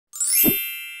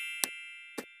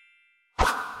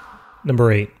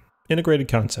Number 8, integrated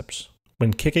concepts.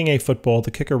 When kicking a football, the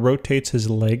kicker rotates his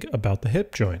leg about the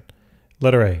hip joint.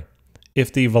 Letter A.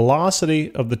 If the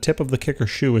velocity of the tip of the kicker's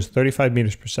shoe is 35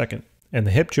 meters per second and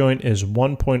the hip joint is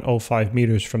 1.05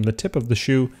 meters from the tip of the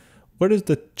shoe, what is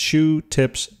the shoe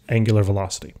tip's angular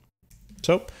velocity?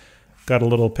 So, got a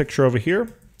little picture over here.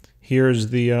 Here's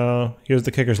the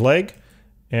kicker's leg,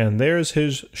 and there's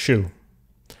his shoe.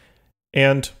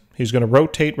 And he's going to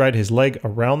rotate, right, his leg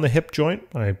around the hip joint.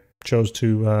 I chose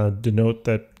to denote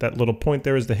that little point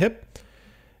there is the hip.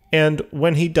 And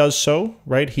when he does so,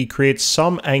 right, he creates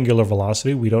some angular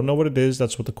velocity. We don't know what it is.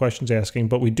 That's what the question's asking.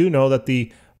 But we do know that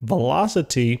the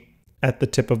velocity at the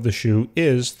tip of the shoe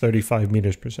is 35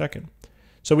 meters per second.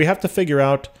 So we have to figure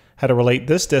out how to relate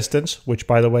this distance, which,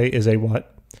 by the way, is a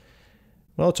what?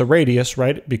 Well, it's a radius,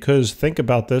 right? Because think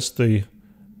about this. The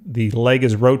leg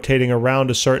is rotating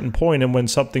around a certain point, and when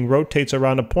something rotates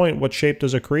around a point, what shape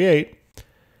does it create?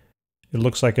 It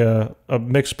looks like a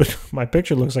mix, but my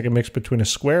picture looks like a mix between a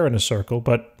square and a circle,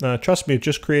 but trust me, it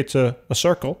just creates a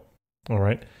circle, all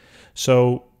right?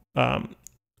 So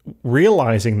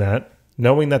realizing that,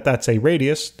 knowing that that's a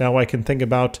radius, now I can think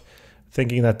about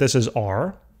thinking that this is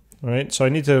R, all right? So I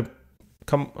need to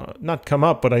not come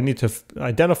up, but I need to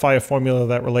identify a formula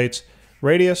that relates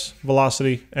radius,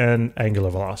 velocity, and angular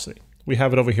velocity. We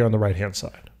have it over here on the right-hand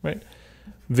side, right?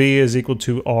 V is equal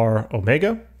to R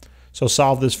omega. So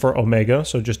solve this for omega,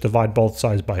 so just divide both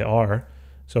sides by r.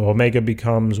 So omega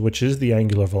becomes, which is the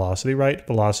angular velocity, right?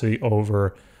 Velocity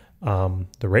over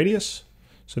the radius.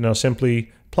 So now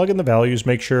simply plug in the values,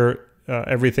 make sure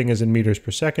everything is in meters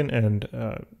per second, and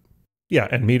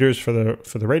and meters for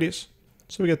the radius.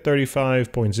 So we get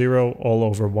 35.0 all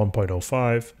over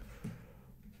 1.05.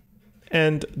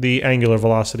 And the angular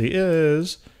velocity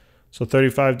is, so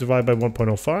 35 divided by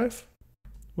 1.05.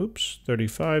 Whoops,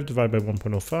 35 divided by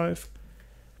 1.05,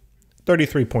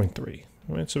 33.3.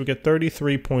 Right, so we get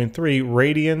 33.3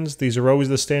 radians. These are always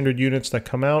the standard units that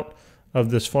come out of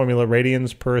this formula,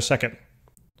 radians per second.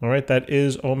 All right, that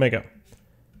is omega.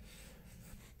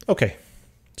 Okay,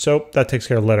 so that takes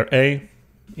care of letter A,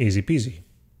 easy peasy.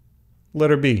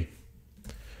 Letter B.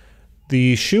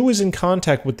 The shoe is in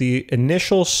contact with the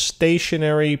initial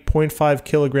stationary 0.5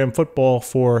 kilogram football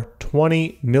for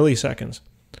 20 milliseconds.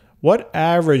 What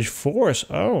average force,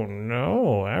 oh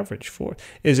no, average force,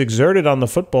 is exerted on the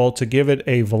football to give it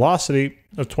a velocity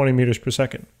of 20 meters per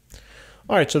second?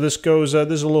 All right, so this goes,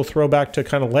 this is a little throwback to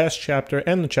kind of last chapter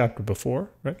and the chapter before,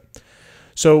 right?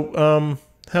 So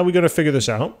how are we going to figure this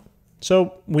out?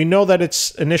 So we know that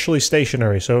it's initially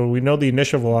stationary, so we know the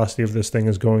initial velocity of this thing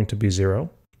is going to be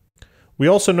 0. We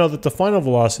also know that the final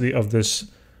velocity of this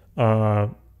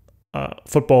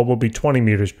football will be 20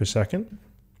 meters per second.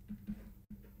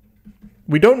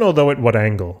 We don't know, though, at what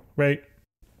angle, right?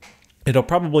 It'll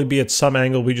probably be at some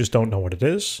angle. We just don't know what it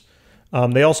is.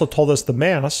 They also told us the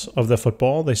mass of the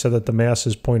football. They said that the mass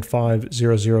is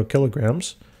 0.500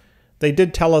 kilograms. They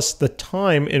did tell us the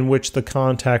time in which the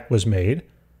contact was made,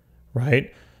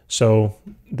 right? So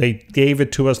they gave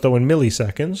it to us, though, in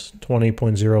milliseconds,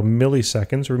 20.0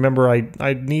 milliseconds. Remember,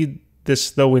 I need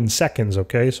this, though, in seconds,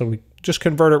 okay? So we just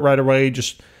convert it right away.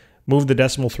 Just move the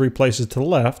decimal 3 places to the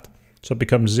left. So it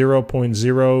becomes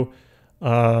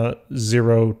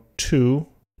 0.002.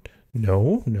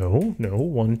 No,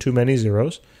 one too many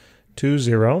zeros.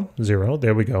 200.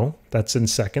 There we go. That's in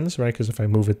seconds, right? Because if I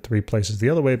move it 3 places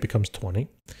the other way, it becomes 20.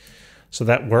 So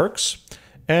that works.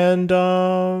 And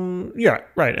yeah,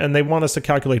 right. And they want us to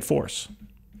calculate force.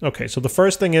 Okay, so the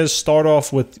first thing is start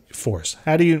off with force.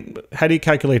 How do you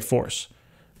calculate force?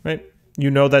 Right? You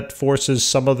know that force is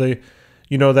some of the,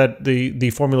 you know that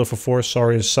the formula for force,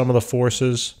 sorry, is sum of the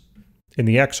forces in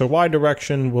the x or y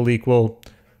direction will equal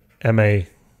ma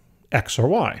x or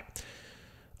y.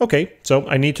 Okay, so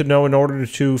I need to know in order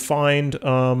to find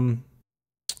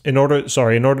in order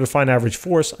to find average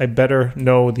force, I better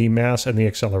know the mass and the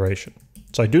acceleration.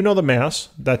 So I do know the mass,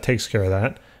 that takes care of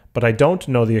that, but I don't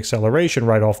know the acceleration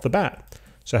right off the bat.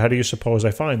 So how do you suppose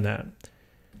I find that?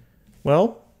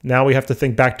 Well, now we have to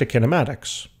think back to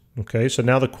kinematics. Okay, so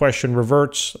now the question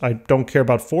reverts. I don't care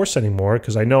about force anymore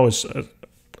because I know as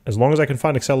long as I can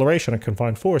find acceleration, I can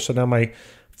find force. So now my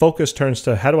focus turns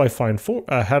to how do I find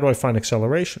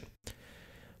acceleration?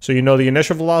 So you know the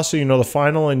initial velocity, you know the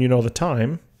final, and you know the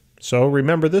time. So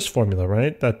remember this formula,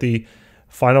 right? That the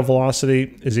final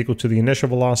velocity is equal to the initial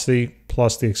velocity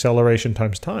plus the acceleration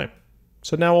times time.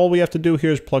 So now all we have to do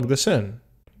here is plug this in.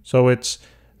 So it's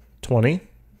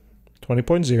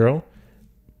 20.0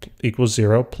 equals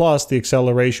 0 plus the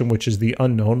acceleration, which is the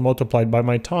unknown, multiplied by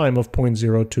my time of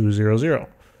 0.0200.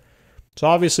 So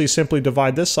obviously simply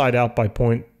divide this side out by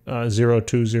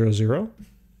 0.0200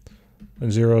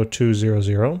 and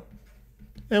 0.200.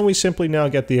 And we simply now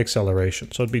get the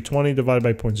acceleration. So it'd be 20 divided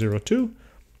by 0.02,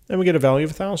 and we get a value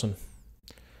of 1,000.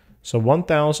 So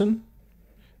 1,000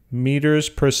 meters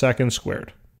per second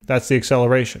squared. That's the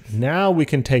acceleration. Now we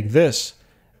can take this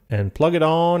and plug it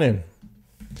on in.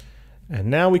 And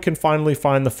now we can finally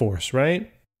find the force, right?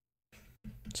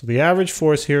 So the average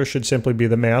force here should simply be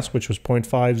the mass, which was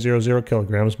 0.500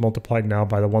 kilograms, multiplied now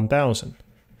by the 1,000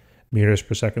 meters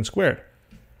per second squared.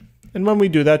 And when we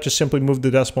do that, just simply move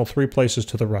the decimal 3 places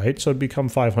to the right, so it'd become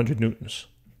 500 newtons.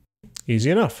 Easy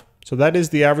enough. So that is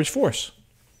the average force.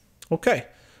 Okay,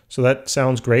 so that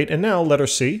sounds great. And now, letter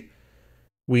C.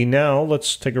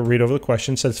 Let's take a read over the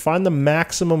question. It says, find the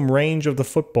maximum range of the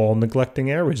football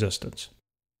neglecting air resistance.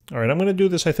 All right, I'm going to do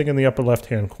this, I think, in the upper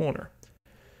left-hand corner.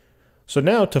 So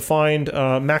now to find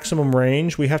maximum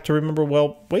range, we have to remember,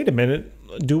 well, wait a minute.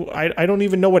 I don't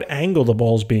even know what angle the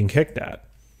ball's being kicked at.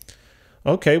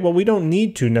 Okay, well, we don't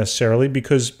need to necessarily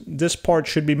because this part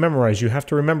should be memorized. You have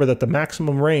to remember that the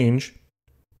maximum range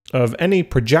of any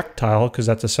projectile, because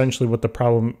that's essentially what the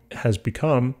problem has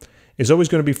become, is always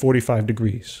going to be 45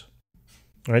 degrees.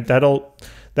 All right,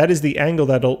 that is the angle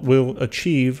that will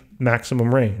achieve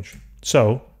maximum range.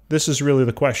 So this is really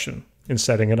the question in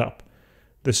setting it up.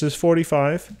 This is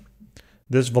 45.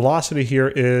 This velocity here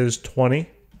is 20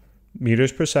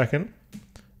 meters per second.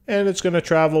 And it's going to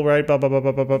travel, right,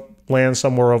 land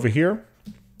somewhere over here.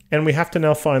 And we have to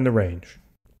now find the range.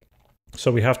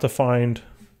 So we have to find,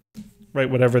 right,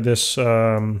 whatever this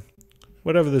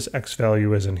x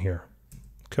value is in here.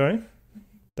 Okay?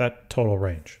 That total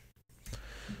range.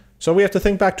 So we have to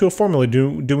think back to a formula.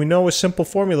 Do we know a simple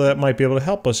formula that might be able to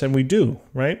help us? And we do,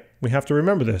 right? We have to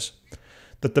remember this.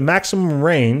 That the maximum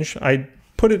range, I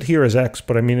put it here as x,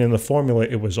 but I mean in the formula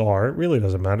it was r. It really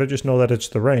doesn't matter. Just know that it's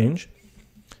the range.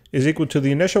 Is equal to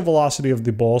the initial velocity of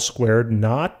the ball squared,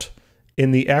 not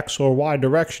in the x or y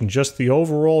direction, just the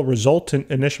overall resultant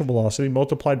initial velocity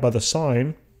multiplied by the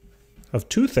sine of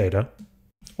 2 theta,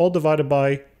 all divided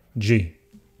by g.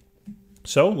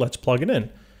 So let's plug it in.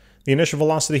 The initial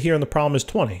velocity here in the problem is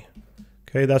 20.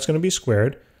 Okay, that's going to be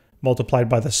squared, multiplied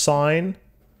by the sine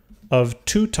of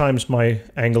 2 times my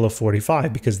angle of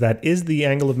 45, because that is the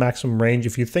angle of maximum range.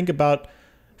 If you think about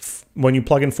when you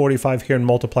plug in 45 here and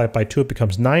multiply it by 2, it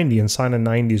becomes 90, and sine of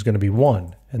 90 is going to be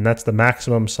 1. And that's the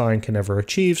maximum sine can ever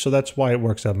achieve, so that's why it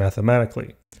works out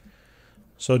mathematically.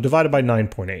 So divided by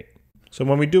 9.8. So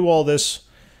when we do all this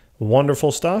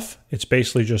wonderful stuff, it's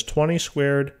basically just 20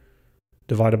 squared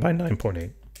divided by 9.8.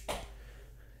 And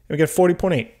we get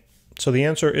 40.8. So the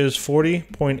answer is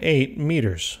 40.8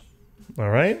 meters. All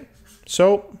right?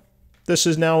 So this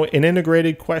is now an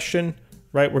integrated question,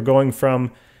 right? We're going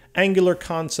from angular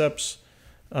concepts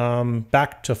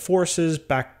back to forces,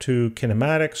 back to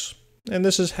kinematics. And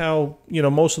this is how,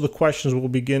 most of the questions will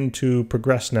begin to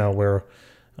progress now, where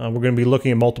we're going to be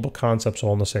looking at multiple concepts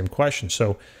all in the same question.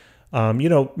 So,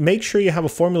 make sure you have a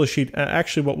formula sheet.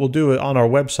 Actually, what we'll do on our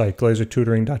website,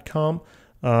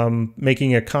 glasertutoring.com,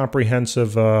 making a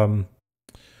comprehensive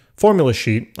formula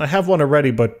sheet. I have one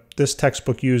already, but this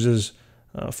textbook uses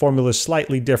formulas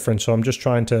slightly different. So I'm just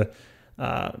trying to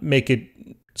make it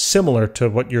similar to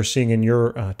what you're seeing in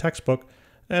your textbook.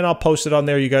 And I'll post it on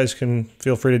there. You guys can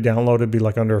feel free to download it. It'd be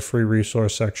like under a free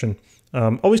resource section.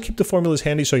 Always keep the formulas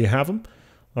handy so you have them.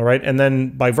 All right. And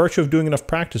then by virtue of doing enough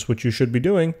practice, which you should be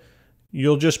doing,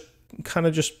 you'll just kind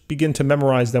of just begin to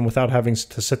memorize them without having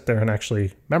to sit there and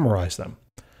actually memorize them.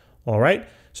 All right.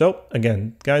 So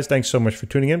again, guys, thanks so much for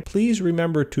tuning in. Please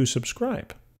remember to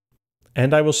subscribe.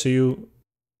 And I will see you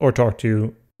or talk to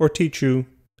you or teach you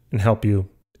and help you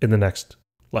in the next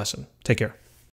lesson. Take care.